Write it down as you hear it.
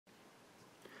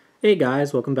Hey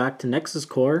guys, welcome back to Nexus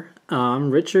Core. I'm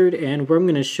Richard, and I'm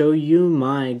going to show you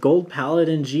my Gold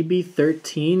Paladin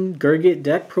GB-13 Gurguit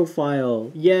deck profile.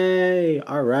 Yay!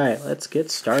 Alright, let's get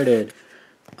started.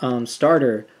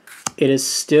 Starter. It is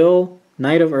still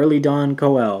Night of Early Dawn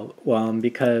Coel,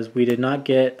 because we did not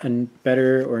get a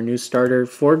better or new starter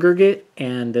for Gurguit,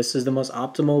 and this is the most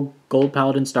optimal Gold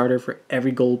Paladin starter for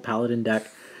every Gold Paladin deck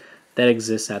that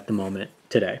exists at the moment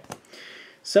today.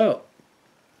 So,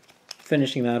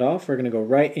 finishing that off, we're going to go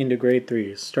right into grade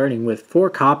 3, starting with 4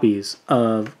 copies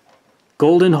of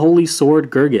Golden Holy Sword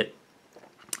Gurguit.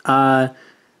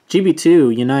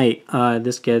 GB2 Unite.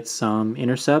 This gets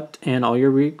intercept, and all your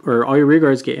rear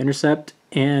guards get intercept,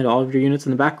 and all of your units in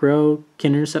the back row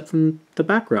can intercept from the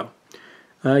back row.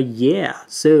 Yeah.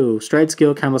 So stride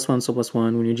skill, count +1, so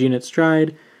 +1. When your unit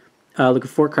stride, look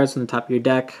at 4 cards from the top of your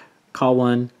deck. Call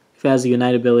one. If it has a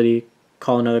Unite ability,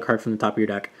 call another card from the top of your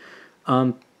deck.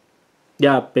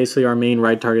 Yeah, basically our main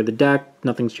ride target of the deck.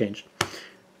 Nothing's changed.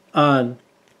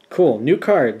 Cool. New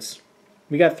cards.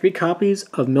 We got 3 copies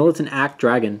of Militant Act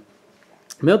Dragon.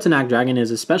 Militant Act Dragon is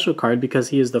a special card because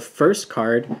he is the first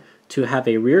card to have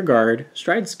a rear guard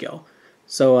stride skill.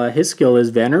 So his skill is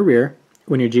Van or Rear.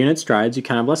 When your unit strides, you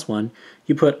count +1.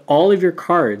 You put all of your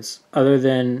cards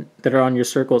that are on your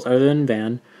circles other than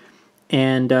Van,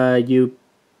 and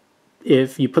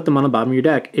if you put them on the bottom of your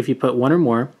deck, if you put 1 or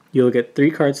more, you'll get 3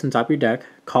 cards from the top of your deck,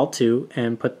 call 2,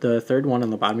 and put the third one on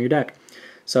the bottom of your deck.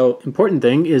 So, important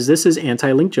thing is this is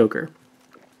anti-Link Joker.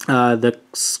 The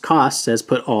cost says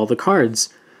put all the cards.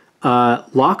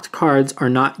 Locked cards are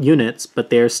not units, but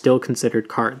they are still considered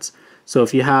cards. So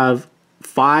if you have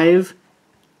 5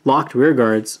 locked rear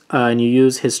guards and you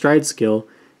use his stride skill,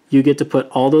 you get to put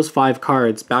all those 5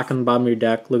 cards back on the bottom of your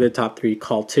deck, look at the top 3,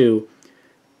 call 2.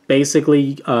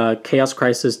 Basically, Chaos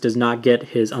Crisis does not get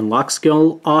his unlock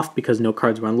skill off because no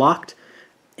cards were unlocked,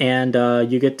 and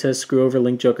you get to screw over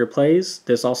Link Joker plays.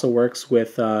 This also works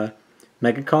with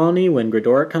Mega Colony when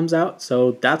Gridora comes out,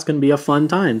 so that's going to be a fun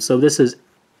time. So this is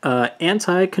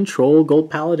anti-control Gold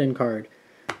Paladin card.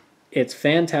 It's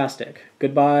fantastic.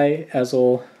 Goodbye,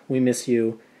 Ezel. We miss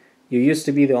you. You used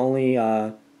to be the only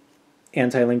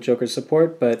anti-Link Joker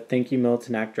support, but thank you,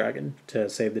 Militant Act Dragon, to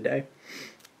save the day.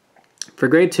 For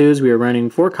grade 2s, we are running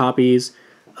 4 copies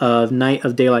of Knight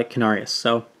of Daylight Canarius.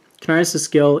 So, Canarius'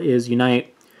 skill is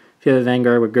Unite. If you have a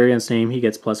Vanguard with Gurguit's name, he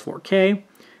gets +4k.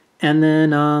 And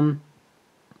then,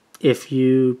 if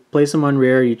you place him on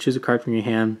rear, you choose a card from your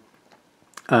hand,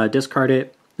 discard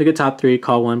it, look at top 3,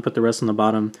 call 1, put the rest on the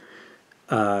bottom.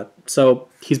 So,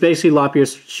 he's basically Lop-Ear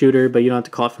Shooter, but you don't have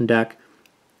to call it from deck.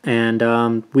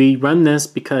 And we run this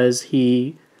because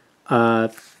he's a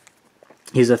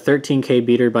 13k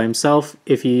beater by himself.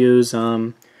 If you use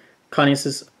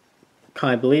Conius's,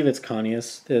 I believe it's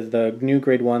Conius, the new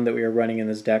grade 1 that we are running in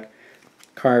this deck,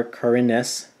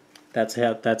 Carines,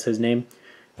 that's his name.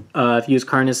 If you use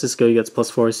Carnis' skill, he gets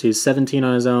 +4, so he's 17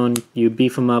 on his own. You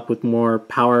beef him up with more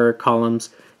power columns.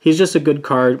 He's just a good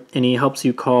card, and he helps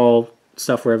you call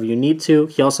stuff wherever you need to.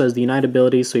 He also has the Unite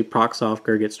ability, so he procs off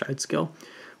Gurguit's stride skill.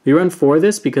 We run 4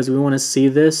 this because we want to see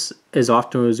this as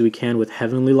often as we can with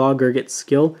Heavenly Law Gurguit's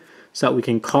skill, so that we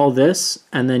can call this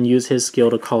and then use his skill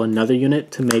to call another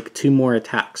unit to make 2 more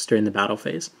attacks during the battle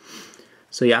phase.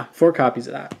 So yeah, 4 copies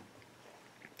of that.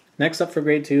 Next up for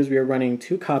grade 2s, we are running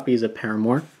 2 copies of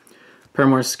Paramore.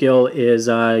 Paramore's skill is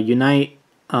Unite.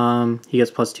 He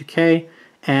gets +2k.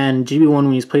 And GB1,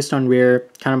 when he's placed on rear,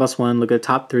 counter +1, look at the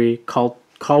top 3, call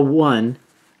 1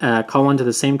 to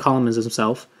the same column as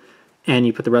himself, and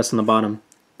you put the rest on the bottom.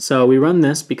 So we run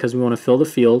this because we want to fill the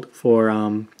field for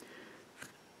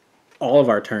all of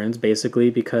our turns, basically,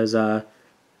 because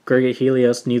Gurguit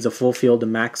Helios needs a full field to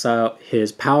max out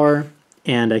his power,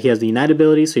 and he has the Unite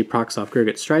ability, so he procs off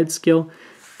Gurguit's stride skill,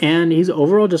 and he's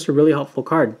overall just a really helpful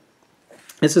card.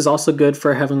 This is also good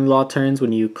for Heavenly Law turns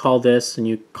when you call this and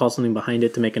you call something behind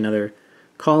it to make another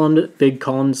big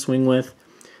column to swing with.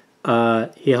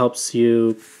 He helps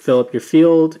you fill up your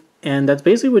field, and that's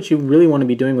basically what you really want to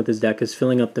be doing with this deck, is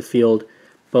filling up the field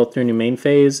both during your main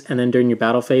phase and then during your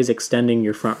battle phase, extending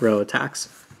your front row attacks.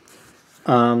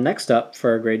 Next up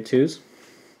for our grade 2s,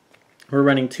 we're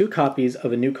running 2 copies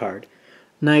of a new card,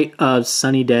 Knight of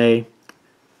Sunny Day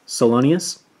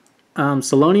Solonius.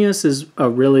 Solonius is a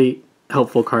really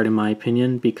helpful card in my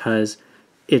opinion because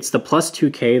it's the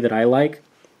 +2k that I like.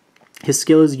 His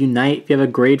skill is Unite. If you have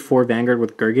a grade 4 Vanguard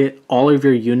with Gurguit, all of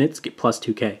your units get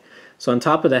 +2k. So on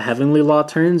top of the Heavenly Law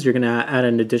turns, you're going to add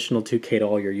an additional 2k to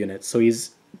all your units. So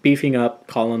he's beefing up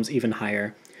columns even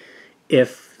higher.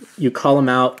 If you call him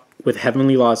out with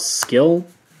Heavenly Law's skill,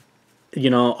 you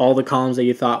know, all the columns that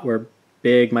you thought were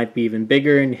big, might be even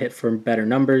bigger, and hit for better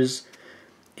numbers.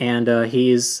 And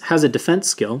has a defense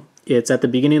skill. It's at the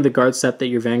beginning of the guard step that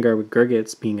your Vanguard with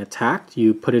Gurgit's being attacked.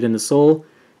 You put it in the soul,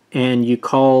 and you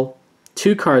call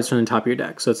 2 cards from the top of your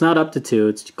deck. So it's not up to 2,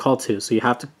 it's call 2. So you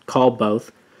have to call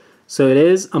both. So it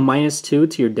is a -2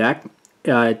 to your deck.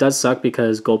 It does suck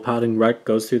because Gold Paladin Rut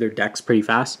goes through their decks pretty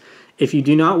fast. If you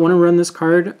do not want to run this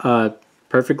card,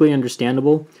 perfectly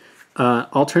understandable.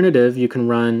 Alternative you can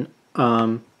run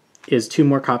is 2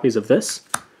 more copies of this,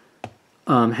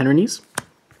 Henry's.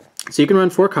 So you can run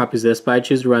 4 copies of this, but I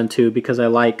choose to run 2 because I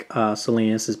like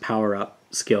Selena's power up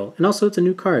skill. And also it's a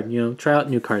new card, you know, try out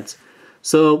new cards.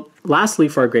 So lastly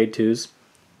for our grade 2s,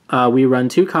 we run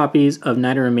 2 copies of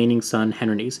Night of Remaining Sun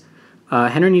Henry's.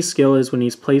 Henry's skill is when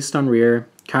he's placed on rear,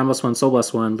 counter +1, soul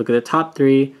 +1, look at the top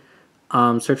 3,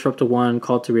 search for up to 1,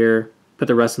 call to rear, put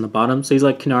the rest on the bottom. So he's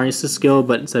like Canarius' skill,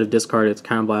 but instead of discard, it's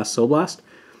Counter Blast, Soul Blast.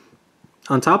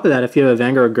 On top of that, if you have a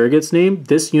Vanguard Gurgit's name,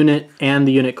 this unit and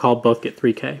the unit called both get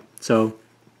 3k. So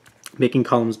making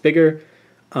columns bigger,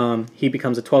 he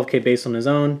becomes a 12k base on his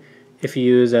own. If you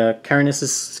use a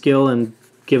Carinus' skill and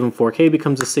give him 4k,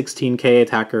 becomes a 16k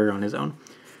attacker on his own.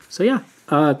 So yeah,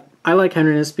 I like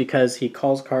Henrinus because he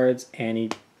calls cards and he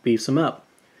beefs them up.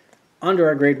 Under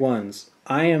our grade 1s,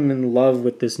 I am in love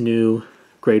with this new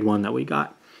grade 1 that we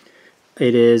got.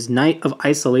 It is Knight of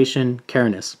Isolation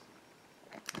Carinus.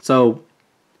 So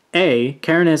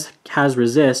Carinus has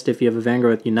resist if you have a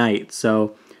Vanguard with Unite,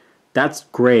 so that's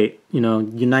great. You know,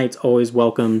 Unite's always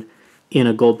welcomed in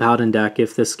a Gold Paladin deck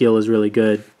if the skill is really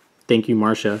good. Thank you,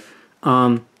 Marcia.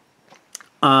 The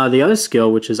other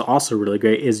skill, which is also really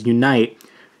great, is Unite.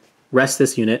 Rest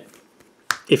this unit.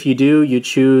 If you do, you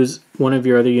choose one of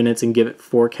your other units and give it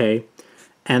 4k.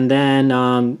 And then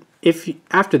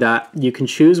after that, you can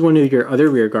choose one of your other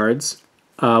rear guards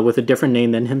with a different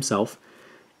name than himself.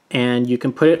 And you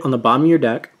can put it on the bottom of your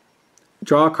deck,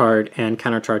 draw a card, and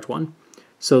countercharge 1.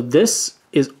 So this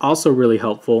is also really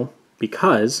helpful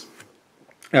because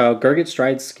Gurgit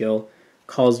Stride's skill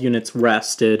calls units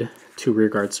rested to rear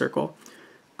guard circle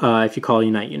if you call a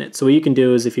Unite unit. So what you can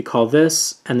do is if you call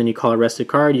this and then you call a rested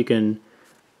card, you can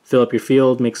fill up your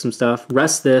field, make some stuff,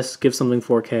 rest this, give something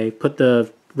 4k, put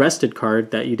the rested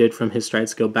card that you did from his Stride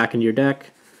skill back into your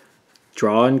deck,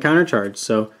 draw and countercharge.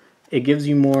 So it gives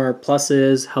you more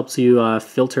pluses, helps you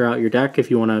filter out your deck if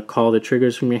you want to call the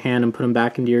triggers from your hand and put them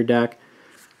back into your deck.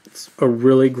 It's a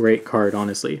really great card,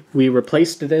 honestly. We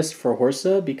replaced this for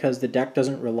Horsa because the deck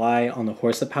doesn't rely on the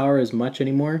Horsa power as much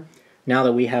anymore, now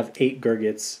that we have 8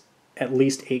 Gurgits, at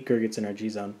least 8 Gurgits in our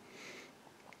G-Zone.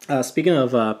 Speaking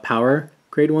of power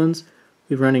grade 1s,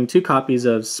 we're running 2 copies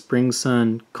of Spring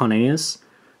Sun Conanius.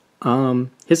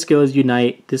 His skill is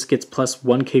Unite. This gets plus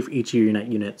 1k for each of your Unite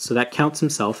units, so that counts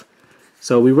himself.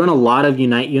 So we run a lot of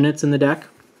Unite units in the deck,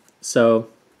 so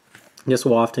this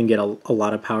will often get a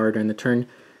lot of power during the turn.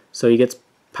 So he gets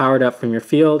powered up from your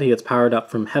field, he gets powered up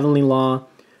from Heavenly Law,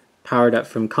 powered up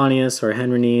from Conius or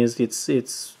Henry's.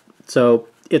 So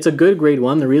it's a good grade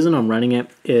 1. The reason I'm running it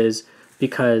is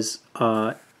because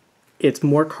it's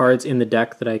more cards in the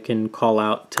deck that I can call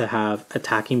out to have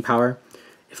attacking power.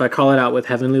 If I call it out with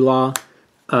Heavenly Law,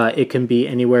 it can be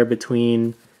anywhere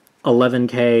between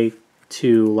 11k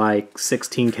to like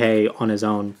 16k on his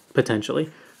own, potentially.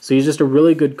 So he's just a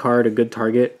really good card, a good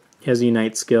target. He has a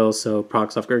Unite skill, so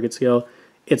procs off Gurgit skill.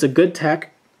 It's a good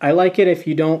tech. I like it if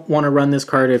you don't want to run this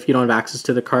card, if you don't have access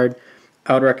to the card.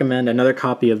 I would recommend another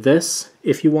copy of this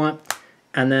if you want,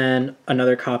 and then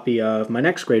another copy of my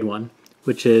next grade 1,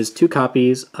 which is 2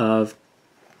 copies of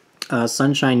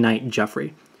Sunshine Knight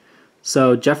Jeffrey.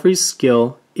 So Jeffrey's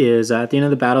skill is at the end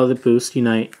of the battle of the boost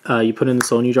Unite, you put in the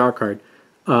soul and you draw a card.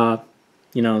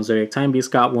 You know, Zodiac Time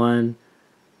Beast got one,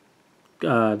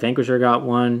 Vanquisher got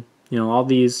one. You know, all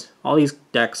these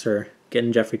decks are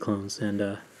getting Jeffrey clones, and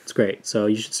it's great. So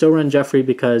you should still run Jeffrey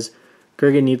because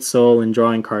Gurgit needs soul and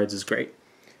drawing cards is great.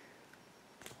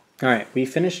 All right, we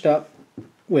finished up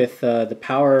with the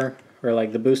power, or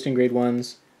like the boosting grade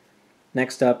 1s.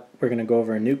 Next up, we're going to go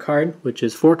over a new card, which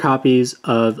is 4 copies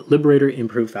of Liberator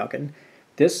Improved Falcon.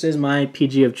 This is my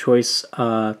PG of choice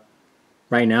right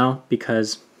now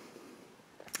because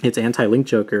it's anti-Link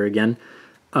Joker again.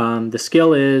 The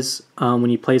skill is when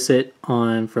you place it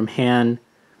on from hand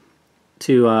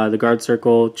to the guard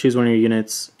circle, choose one of your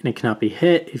units, and it cannot be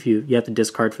hit if you have to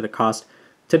discard for the cost.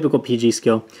 Typical PG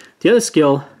skill. The other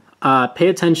skill, pay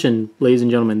attention, ladies and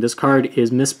gentlemen. This card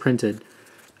is misprinted.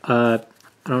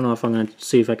 I don't know if I'm going to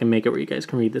see if I can make it where you guys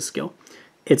can read this skill.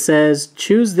 It says,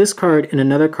 choose this card and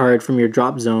another card from your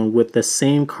drop zone with the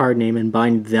same card name and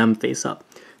bind them face up.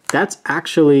 That's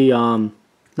actually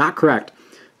not correct.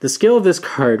 The skill of this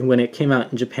card when it came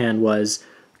out in Japan was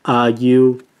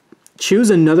you choose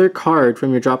another card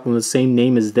from your drop zone with the same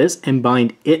name as this and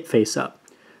bind it face up.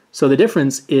 So the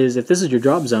difference is if this is your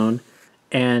drop zone,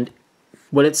 and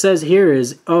what it says here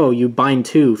is, oh, you bind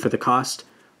 2 for the cost,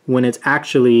 when it's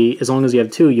actually, as long as you have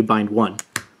 2, you bind 1.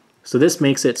 So this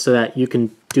makes it so that you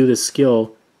can do this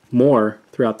skill more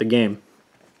throughout the game.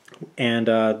 And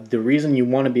the reason you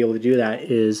want to be able to do that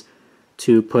is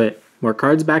to put more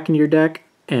cards back into your deck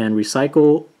and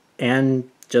recycle, and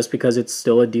just because it's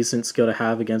still a decent skill to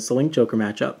have against the Link Joker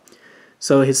matchup.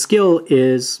 So his skill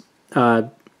is, I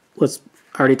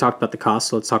already talked about the cost,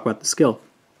 so let's talk about the skill.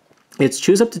 It's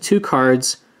choose up to 2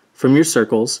 cards from your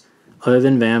circles, other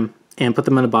than Vam, and put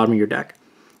them on the bottom of your deck.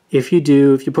 If you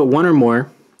put 1 or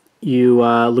more, you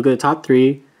look at the top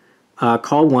 3,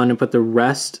 call 1, and put the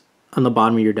rest on the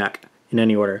bottom of your deck in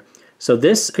any order. So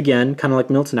this, again, kind of like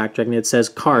Militant Act Dragon, it says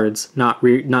cards, not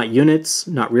units,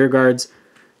 not rear guards.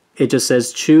 It just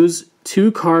says choose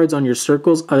 2 cards on your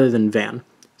circles other than Van.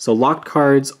 So locked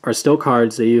cards are still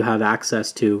cards that you have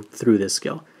access to through this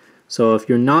skill. So if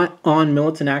you're not on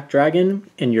Militant Act Dragon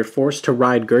and you're forced to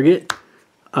ride Gurguit,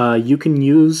 you can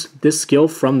use this skill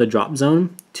from the drop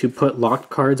zone to put locked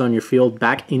cards on your field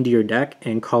back into your deck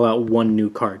and call out 1 new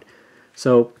card.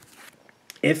 So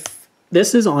if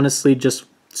this is honestly just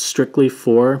strictly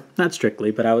for, not strictly,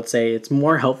 but I would say it's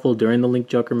more helpful during the Link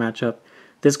Joker matchup.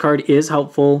 This card is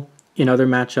helpful in other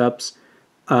matchups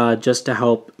just to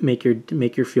help make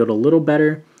your field a little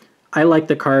better. I like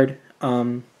the card.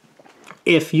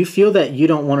 If you feel that you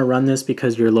don't want to run this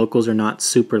because your locals are not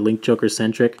super Link Joker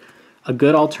centric, a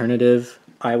good alternative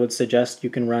I would suggest you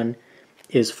can run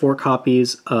is 4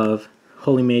 copies of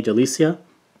Holy Mage Alicia.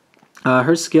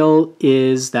 Her skill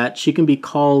is that she can be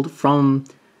called from,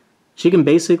 she can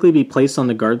basically be placed on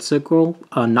the guard circle,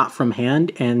 not from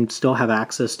hand, and still have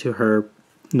access to her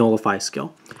Nullify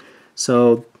skill.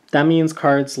 So that means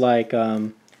cards like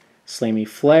Slamy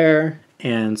Flare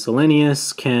and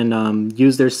Selenius can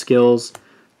use their skills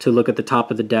to look at the top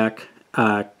of the deck,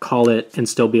 call it, and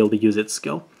still be able to use its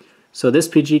skill. So this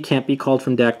PG can't be called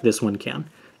from deck, this one can.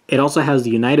 It also has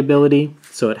the Unite ability,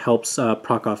 so it helps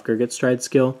proc off Gurgit's Stride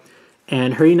skill.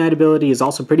 And her Unite ability is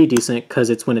also pretty decent because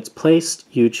it's when it's placed,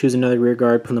 you choose another rear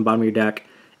guard from the bottom of your deck,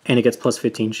 and it gets plus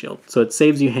 15 shield. So it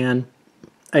saves you hand.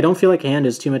 I don't feel like hand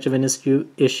is too much of an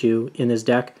issue in this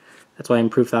deck. That's why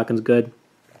Improved Falcon's good.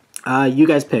 You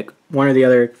guys pick one or the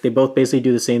other. They both basically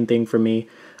do the same thing for me.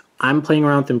 I'm playing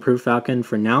around with Improved Falcon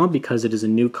for now because it is a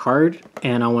new card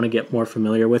and I want to get more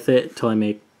familiar with it until I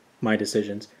make my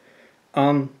decisions.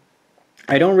 I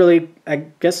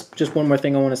guess just one more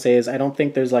thing I want to say is I don't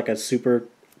think there's like a super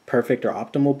perfect or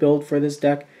optimal build for this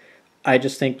deck. I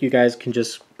just think you guys can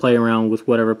just play around with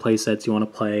whatever playsets you want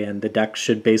to play, and the deck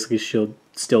should basically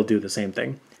still do the same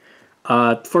thing.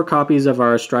 4 copies of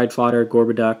our Stride Fodder,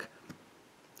 Gorbaduck.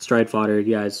 Stride Fodder,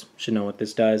 you guys should know what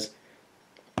this does.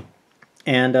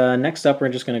 And next up, we're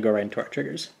just going to go right into our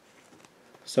triggers.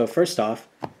 So first off,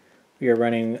 we are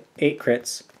running 8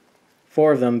 crits,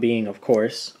 4 of them being, of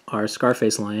course, our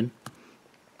Scarface Lion.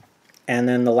 And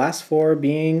then the last 4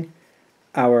 being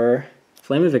our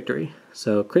Flame of Victory.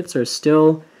 So crits are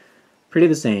still pretty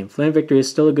the same. Flame of Victory is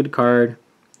still a good card.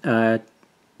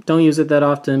 Don't use it that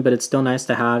often, but it's still nice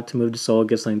to have to move to Soul,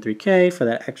 gives Lane 3k for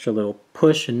that extra little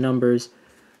push in numbers.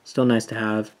 Still nice to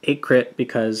have. 8 crit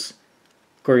because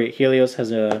Gurguit Helios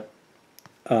has a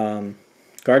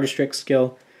Guard Restrict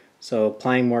skill, so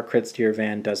applying more crits to your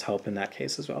van does help in that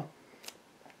case as well.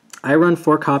 I run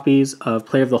 4 copies of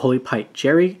Player of the Holy Pike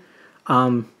Jerry.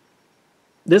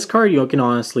 This card you can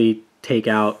honestly take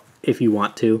out if you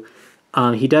want to.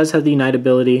 He does have the Unite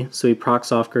ability, so he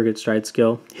procs off Gurgit's Stride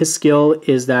skill. His skill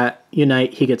is that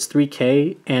Unite, he gets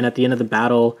 3k, and at the end of the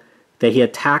battle that he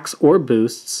attacks or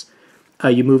boosts,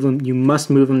 you must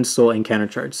move him to Soul and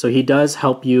countercharge. So he does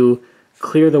help you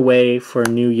clear the way for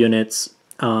new units.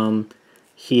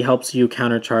 He helps you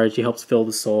countercharge, he helps fill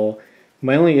the Soul.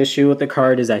 My only issue with the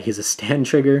card is that he's a stand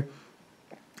trigger.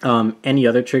 Any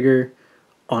other trigger,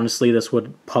 honestly, this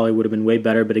probably would have been way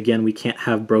better, but again, we can't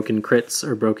have broken crits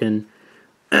or broken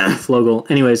Flogel.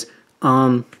 Anyways,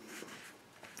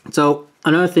 so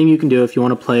another thing you can do if you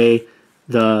want to play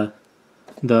the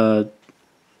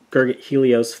Gurguit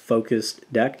Helios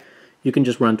focused deck, you can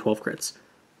just run 12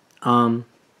 crits.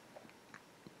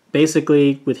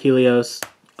 Basically, with Helios,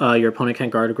 your opponent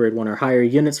can't guard a grade 1 or higher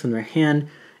units from their hand,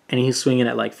 and he's swinging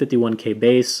at like 51k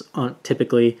base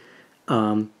typically.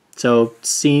 So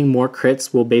seeing more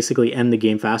crits will basically end the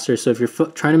game faster. So if you're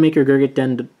trying to make your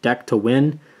Gurguit deck to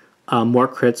win, more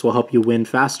crits will help you win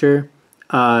faster.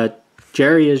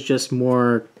 Jerry is just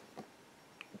more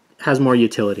has more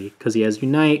utility because he has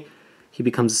Unite, he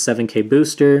becomes a 7k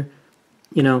booster,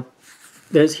 you know,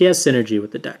 he has synergy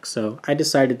with the deck, so I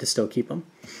decided to still keep him.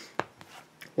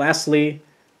 Lastly,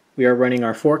 we are running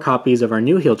our 4 copies of our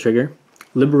new heal trigger,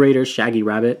 Liberator Shaggy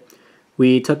Rabbit.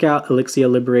 We took out Elixia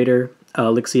Liberator.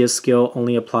 Elixia's skill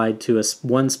only applied to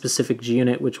one specific G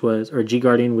unit, which was, or G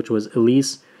Guardian, which was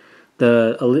Elise.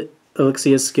 The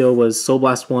Elixia's skill was Soul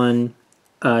Blast 1.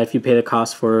 If you pay the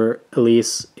cost for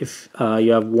Elise, if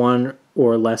you have 1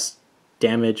 or less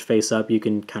damage face up, you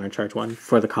can countercharge 1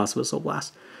 for the cost of a Soul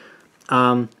Blast.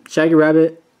 Shaggy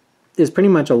Rabbit is pretty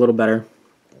much a little better.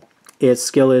 Its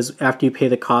skill is after you pay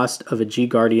the cost of a G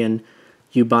Guardian,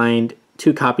 you bind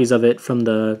 2 copies of it from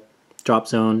the drop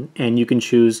zone, and you can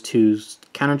choose to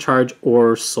countercharge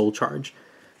or soul charge.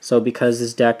 So because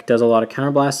this deck does a lot of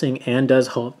counterblasting and does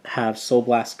have soul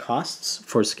blast costs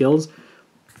for skills,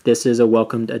 this is a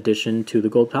welcomed addition to the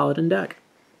Gold Paladin deck.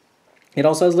 It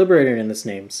also has Liberator in this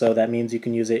name, so that means you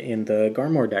can use it in the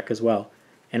Garmor deck as well.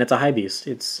 And it's a high beast.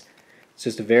 It's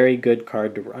just a very good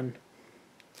card to run.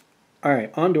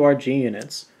 Alright, on to our G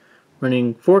units.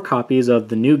 Running 4 copies of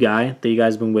the new guy that you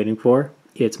guys have been waiting for.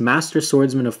 It's Master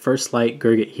Swordsman of First Light,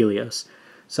 Gurguit Helios.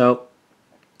 So,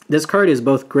 this card is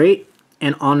both great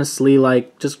and honestly,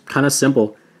 like, just kind of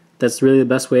simple. That's really the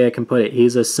best way I can put it.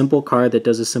 He's a simple card that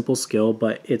does a simple skill,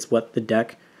 but it's what the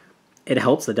deck, it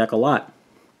helps the deck a lot.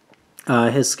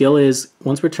 His skill is,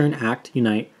 once per turn, act,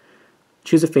 unite.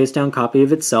 Choose a face-down copy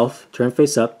of itself, turn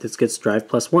face up, this gets drive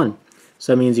 +1.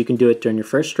 So that means you can do it during your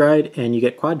first stride, and you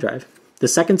get quad drive. The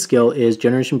second skill is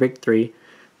Generation Break 3.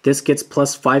 This gets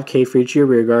plus 5k for each of your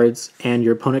rear guards, and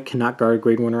your opponent cannot guard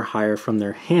grade 1 or higher from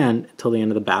their hand until the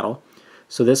end of the battle.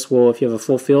 So this will, if you have a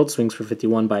full field, swings for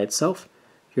 51 by itself.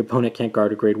 Your opponent can't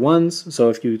guard a grade 1s, so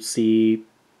if you see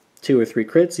 2 or 3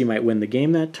 crits, you might win the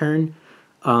game that turn.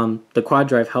 The quad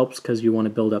drive helps because you want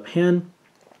to build up hand.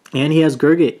 And he has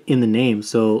Gurguit in the name,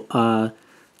 so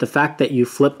the fact that you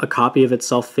flip a copy of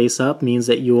itself face up means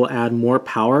that you will add more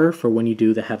power for when you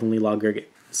do the Heavenly Law Gurguit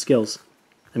skills.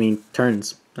 I mean,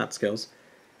 turns, not skills.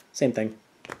 Same thing.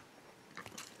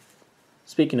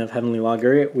 Speaking of Heavenly Law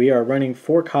Gurguit, we are running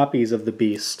 4 copies of the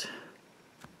Beast.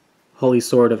 Holy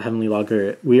Sword of Heavenly Law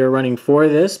Gurguit. We are running 4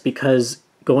 of this because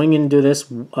going into this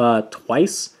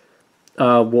twice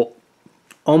will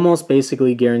almost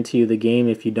basically guarantee you the game.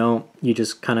 If you don't, you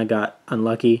just kind of got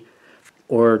unlucky,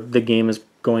 or the game is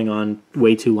going on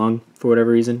way too long for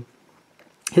whatever reason.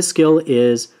 His skill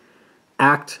is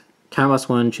act, counterblast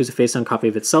 1, choose a face-down copy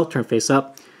of itself, turn face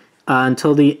up.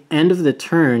 Until the end of the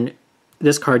turn,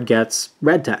 this card gets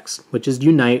red text, which is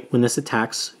Unite. When this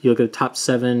attacks, you look at the top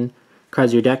 7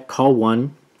 cards of your deck, call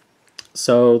 1.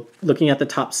 So looking at the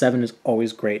top 7 is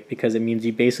always great because it means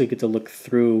you basically get to look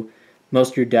through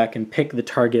most of your deck and pick the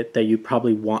target that you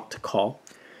probably want to call.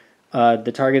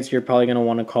 The targets you're probably going to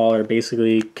want to call are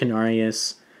basically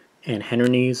Canarius and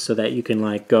Henrys, so that you can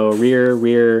like go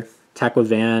rear, attack with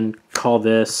Van, call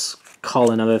this,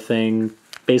 call another thing,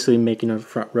 basically making a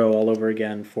front row all over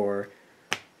again for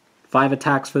 5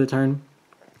 attacks for the turn.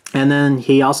 And then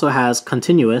he also has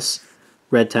continuous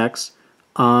red text.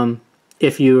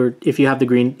 If you have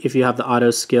the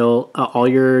auto skill, all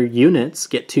your units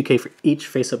get 2k for each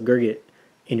face-up Gurguit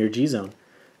in your G zone.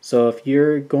 So if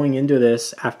you're going into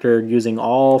this after using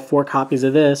all 4 copies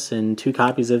of this and 2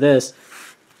 copies of this,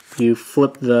 you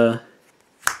flip the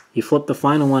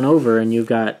final one over and you've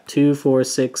got 2, 4,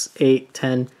 6, 8,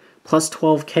 10, plus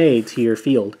 12k to your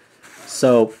field.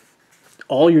 So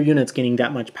all your units getting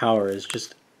that much power is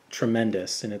just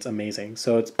tremendous, and it's amazing.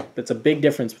 So it's a big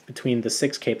difference between the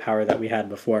 6k power that we had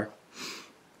before.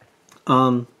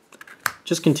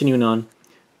 Just continuing on.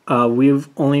 We've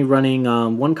only running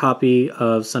 1 copy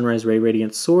of Sunrise Ray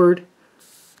Radiant Sword,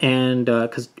 and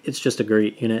because it's just a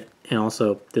great unit, and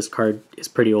also this card is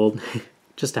pretty old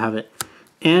just to have it,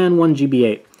 and 1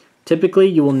 GB8. Typically,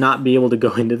 you will not be able to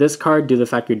go into this card due to the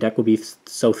fact your deck will be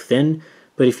so thin,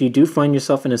 but if you do find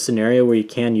yourself in a scenario where you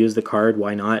can use the card,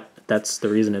 why not? That's the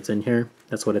reason it's in here.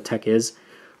 That's what a tech is.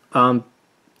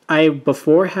 I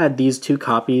before had these 2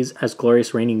 copies as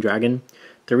Glorious Reigning Dragon.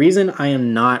 The reason I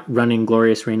am not running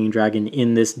Glorious Reigning Dragon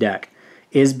in this deck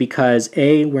is because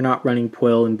A, we're not running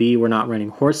Poil, and B, we're not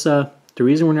running Horsa. The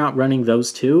reason we're not running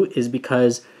those 2 is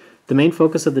because the main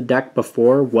focus of the deck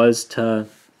before was to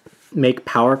make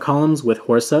power columns with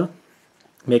Horsa,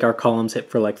 make our columns hit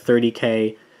for like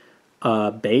 30k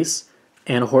base,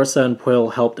 and Horsa and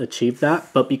Poil helped achieve that.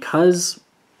 But because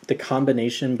the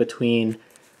combination between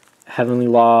Heavenly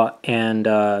Law and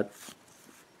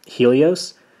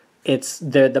Helios, it's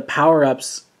the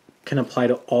power-ups can apply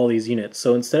to all these units.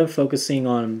 So instead of focusing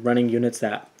on running units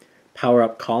that power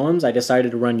up columns, I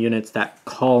decided to run units that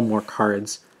call more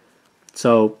cards.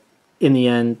 So in the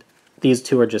end, these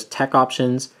two are just tech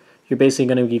options. You're basically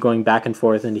going to be going back and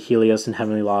forth into Helios and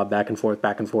Heavenly Law, back and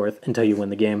forth until you win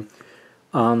the game.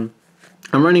 I'm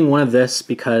running one of this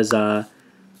because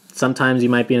sometimes you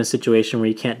might be in a situation where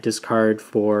you can't discard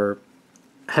for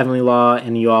Heavenly Law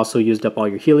and you also used up all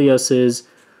your Helioses.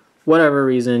 Whatever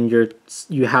reason,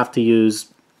 you have to use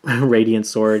Radiant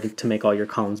Sword to make all your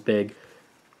columns big.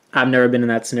 I've never been in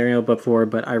that scenario before,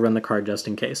 but I run the card just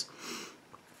in case.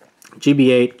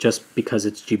 GB8 just because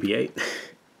it's GB8.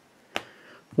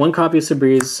 One copy of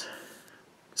Sabriz,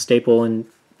 staple in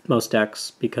most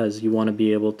decks because you want to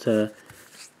be able to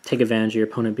take advantage of your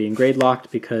opponent being grade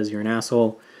locked because you're an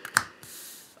asshole.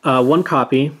 One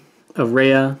copy of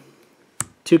Rhea,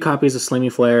 2 copies of Slimy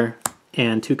Flare,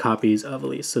 and 2 copies of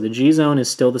Elise. So the G Zone is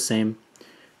still the same.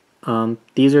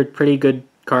 These are pretty good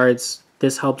cards.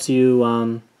 This helps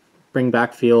you bring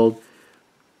back field.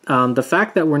 The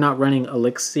fact that we're not running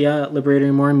Elixir Liberator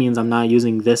anymore means I'm not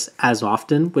using this as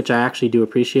often, which I actually do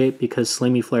appreciate because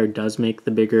Slimy Flare does make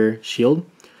the bigger shield.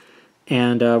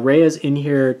 And Rhea's in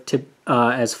here to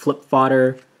as flip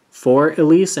fodder for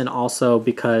Elise, and also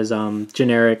because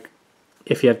generic,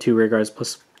 if you have 2 rearguards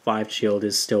plus 5 shield,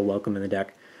 is still welcome in the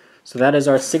deck. So that is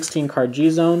our 16 card G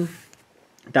Zone.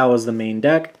 That was the main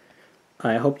deck.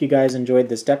 I hope you guys enjoyed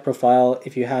this deck profile.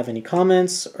 If you have any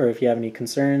comments or if you have any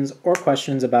concerns or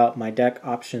questions about my deck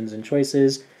options and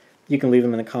choices, you can leave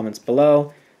them in the comments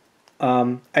below.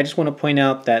 I just want to point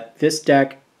out that this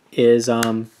deck is,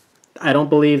 I don't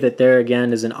believe that there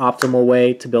again is an optimal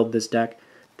way to build this deck.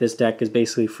 This deck is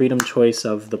basically freedom choice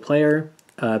of the player.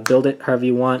 Build it however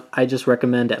you want. I just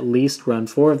recommend at least run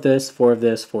 4 of this, 4 of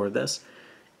this, 4 of this.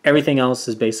 Everything else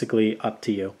is basically up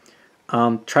to you.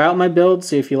 Try out my build,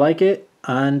 see if you like it.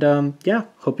 And yeah,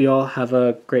 hope you all have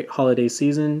a great holiday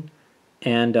season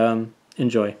and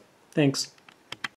enjoy. Thanks.